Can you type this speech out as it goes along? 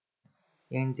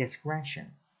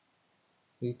Indiscretion.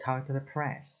 He talked to the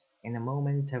press in a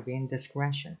moment of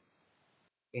indiscretion.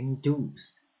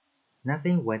 Induce.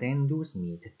 Nothing would induce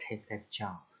me to take that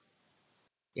job.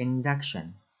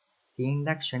 Induction. The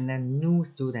induction of new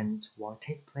students will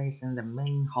take place in the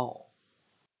main hall.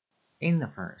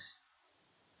 Universe.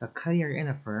 The clear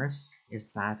universe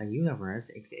is that the universe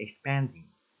is expanding.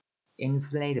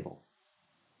 Inflatable.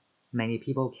 Many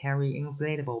people carry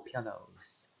inflatable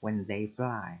pillows when they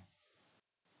fly.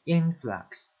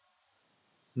 Influx.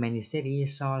 Many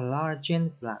cities saw a large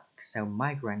influx of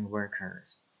migrant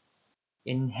workers.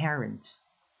 Inherent.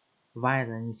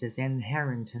 Violence is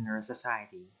inherent in our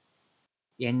society.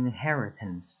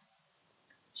 Inheritance.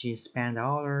 She spent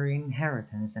all her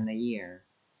inheritance in a year.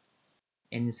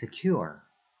 Insecure.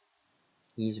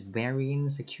 He's very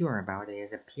insecure about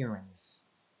his appearance.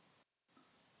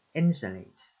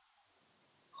 Insulate.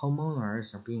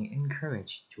 Homeowners are being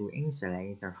encouraged to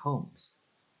insulate their homes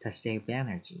to save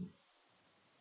energy.